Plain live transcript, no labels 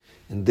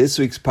In this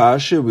week's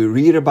Parsha, we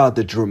read about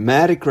the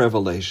dramatic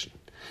revelation,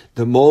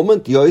 the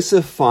moment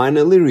Yosef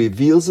finally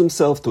reveals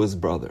himself to his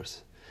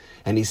brothers.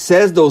 And he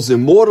says those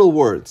immortal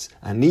words,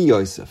 Ani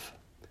Yosef.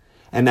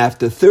 And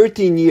after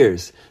 13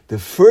 years, the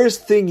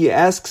first thing he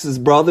asks his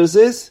brothers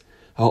is,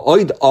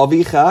 Ha'oid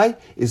Avichai,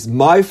 is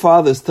my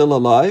father still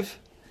alive?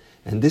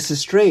 And this is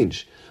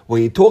strange.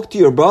 When you talk to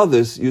your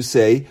brothers, you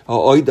say,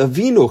 Ha'oid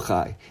Avinu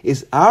Chai,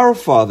 is our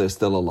father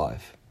still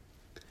alive?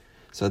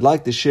 So I'd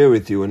like to share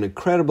with you an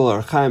incredible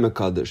Archaim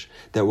HaKadosh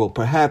that will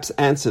perhaps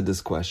answer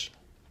this question.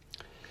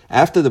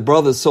 After the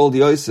brothers sold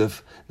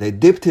Yosef, they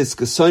dipped his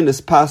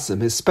kesonis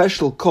pasim, his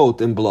special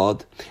coat, in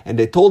blood, and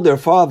they told their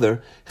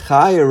father,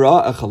 Chai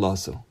ra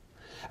echalasu.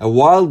 A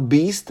wild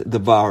beast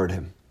devoured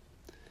him.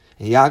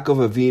 And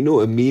Yaakov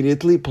Avinu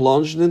immediately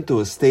plunged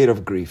into a state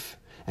of grief,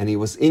 and he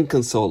was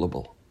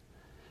inconsolable.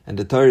 And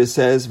the Torah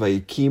says,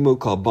 Vayikimu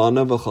kol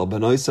banav v'chol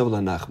banosav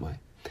lenachmai.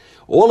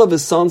 All of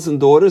his sons and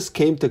daughters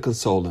came to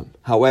console him.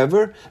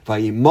 However,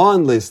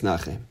 Vayiman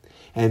leisnachem,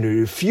 and he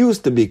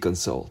refused to be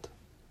consoled.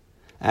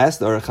 As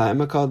the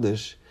Archaim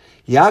HaKadosh,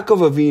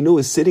 Yaakov Avinu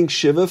is sitting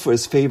shiva for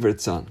his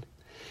favorite son.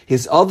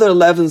 His other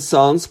 11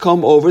 sons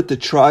come over to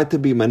try to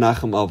be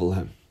Menachem Avel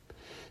him.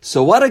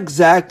 So what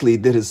exactly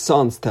did his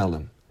sons tell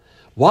him?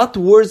 What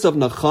words of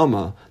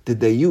Nachama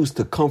did they use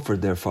to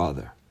comfort their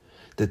father?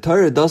 The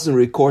Torah doesn't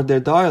record their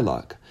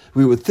dialogue.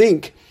 We would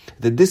think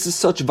that this is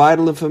such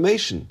vital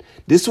information.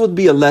 This would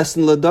be a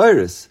lesson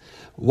l'dairis.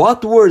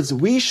 What words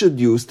we should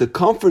use to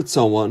comfort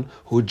someone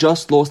who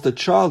just lost a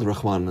child,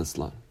 Rahman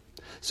Islam.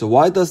 So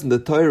why doesn't the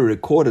Torah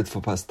record it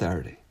for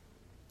posterity?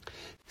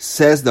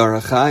 Says the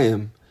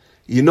Arachaim,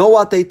 you know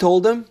what they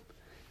told him?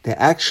 They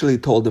actually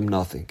told him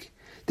nothing.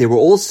 They were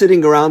all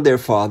sitting around their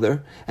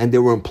father and they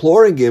were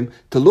imploring him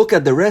to look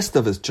at the rest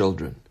of his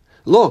children.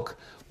 Look,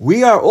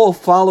 we are all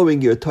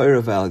following your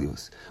Torah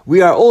values.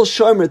 We are all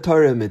shomer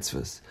Torah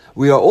mitzvahs.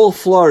 We are all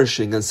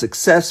flourishing and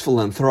successful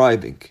and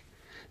thriving.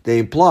 They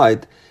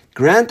implied,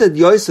 granted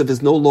Yosef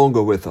is no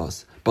longer with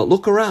us, but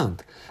look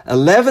around.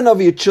 11 of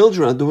your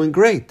children are doing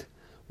great.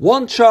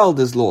 1 child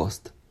is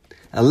lost.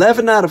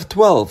 11 out of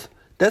 12,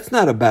 that's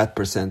not a bad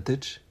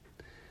percentage.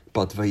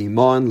 But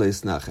Vayiman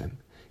leisnachem,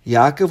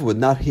 Yaakov would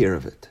not hear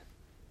of it.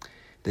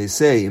 They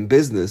say in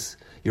business,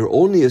 you're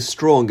only as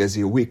strong as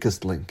your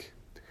weakest link.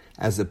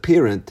 As a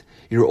parent,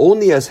 you're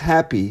only as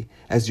happy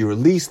as your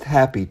least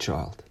happy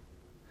child.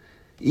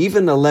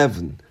 Even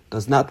 11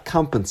 does not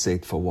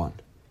compensate for 1.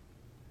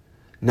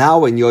 Now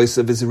when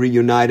Yosef is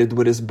reunited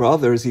with his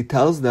brothers, he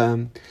tells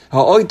them,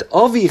 Ha'oid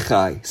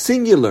avichai,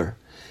 singular.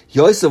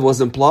 Yosef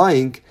was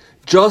implying,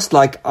 just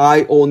like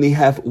I only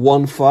have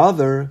 1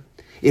 father,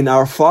 in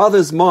our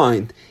father's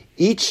mind,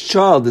 each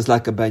child is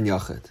like a ben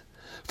yachid.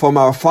 From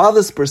our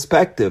father's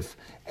perspective,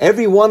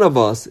 every one of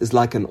us is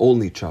like an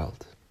only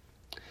child.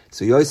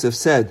 So Yosef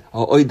said,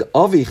 Ha'oid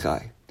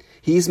avichai,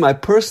 he is my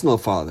personal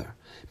father,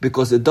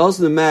 because it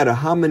doesn't matter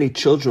how many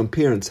children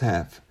parents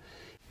have.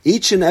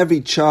 Each and every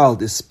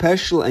child is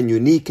special and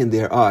unique in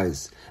their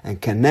eyes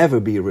and can never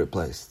be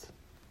replaced.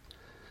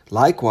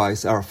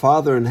 Likewise, our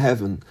Father in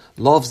heaven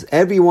loves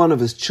every one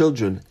of his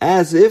children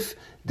as if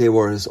they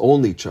were his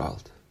only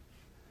child.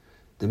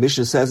 The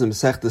Mishnah says in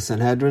Masechta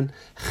Sanhedrin,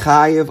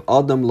 Chayev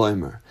Adam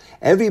Loimer.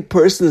 Every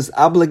person is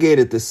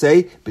obligated to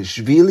say,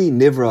 Bishvili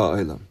Nivra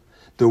Olam.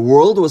 The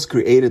world was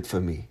created for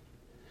me.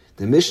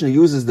 The Mishnah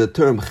uses the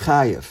term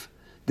Chayev.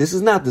 This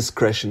is not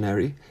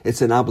discretionary,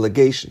 it's an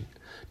obligation.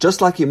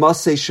 Just like you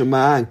must say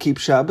Shema and keep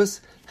Shabbos,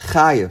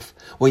 Chayev.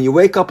 When you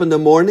wake up in the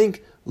morning,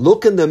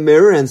 look in the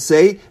mirror and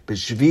say,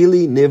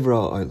 Bishvili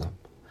Nivra Olam.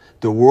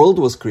 The world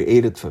was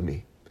created for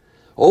me.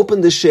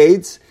 Open the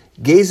shades,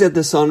 gaze at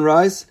the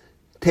sunrise,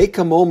 take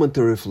a moment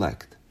to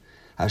reflect.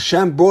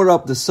 Hashem brought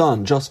up the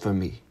sun just for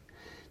me.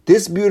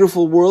 This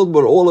beautiful world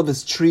with all of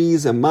its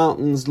trees and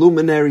mountains,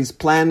 luminaries,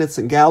 planets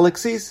and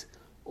galaxies,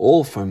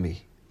 all for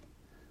me.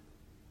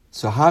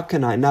 So how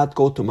can I not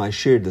go to my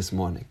shir this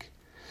morning?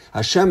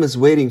 Hashem is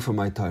waiting for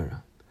my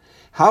Torah.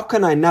 How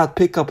can I not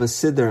pick up a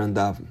siddur and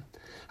daven?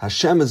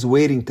 Hashem is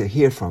waiting to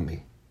hear from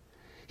me.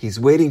 He's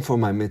waiting for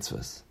my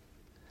mitzvahs.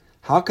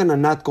 How can I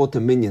not go to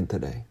Minyan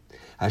today?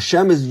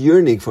 Hashem is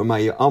yearning for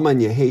my Aman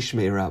Yehei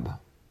Shmei Rabbah.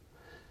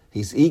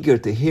 He's eager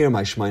to hear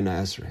my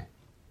Shemaina Esrei.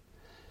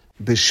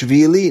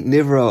 Bishvili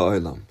Nivra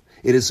Olam.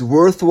 It is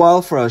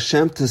worthwhile for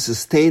Hashem to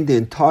sustain the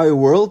entire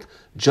world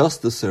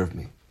just to serve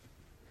me.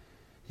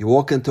 You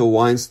walk into a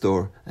wine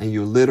store and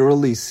you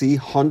literally see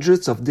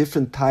hundreds of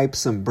different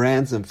types and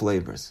brands and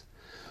flavors.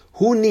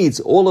 Who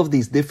needs all of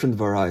these different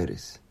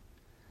varieties?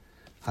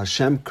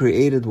 Hashem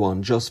created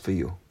one just for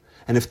you.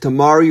 And if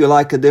tomorrow you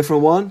like a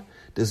different one,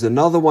 there's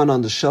another one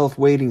on the shelf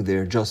waiting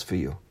there just for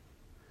you.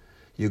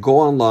 You go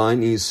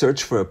online and you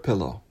search for a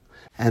pillow,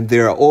 and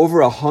there are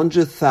over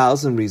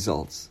 100,000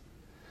 results.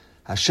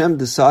 Hashem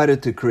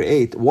decided to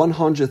create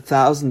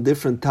 100,000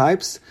 different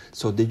types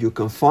so that you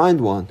can find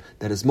one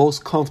that is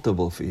most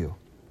comfortable for you.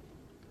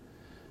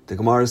 The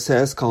Gemara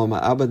says, Kol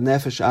ma'abad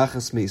nefesh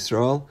achas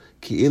mi'Yisrael,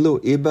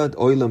 ki'ilu ibad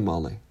oilam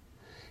mali.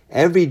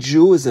 Every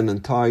Jew is an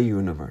entire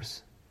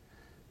universe.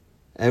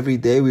 Every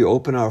day we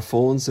open our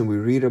phones and we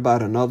read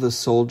about another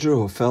soldier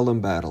who fell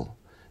in battle,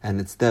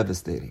 and it's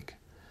devastating.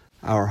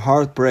 Our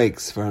heart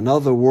breaks for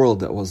another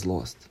world that was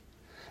lost,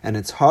 and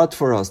it's hard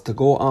for us to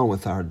go on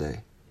with our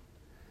day.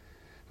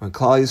 When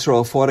Klal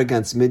Yisrael fought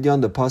against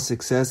Midian, the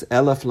pasuk says,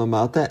 Elef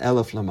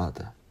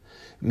lamata,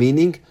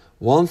 meaning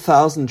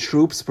 1,000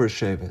 troops per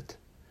shevet.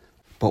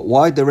 But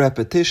why the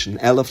repetition,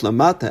 Elef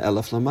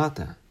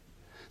lamata?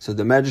 So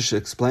the Medrash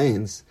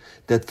explains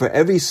that for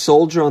every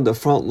soldier on the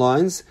front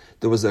lines,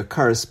 there was a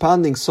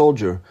corresponding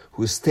soldier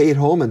who stayed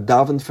home and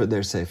davened for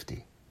their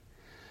safety.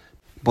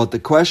 But the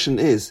question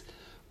is,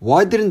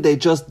 why didn't they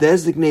just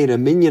designate a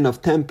minyan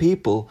of 10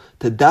 people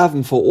to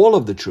daven for all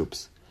of the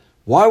troops?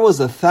 Why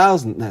was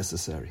 1,000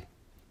 necessary?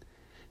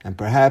 And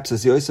perhaps,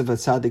 as Yosef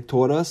HaTzadik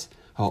taught us,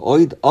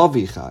 ha'oid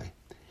avichai.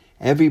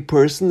 Every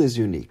person is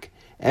unique.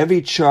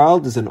 Every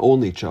child is an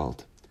only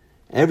child.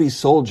 Every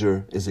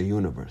soldier is a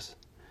universe.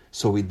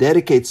 So we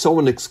dedicate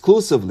someone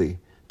exclusively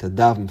to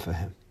daven for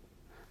him.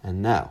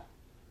 And now,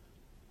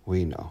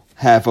 we know.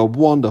 Have a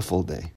wonderful day.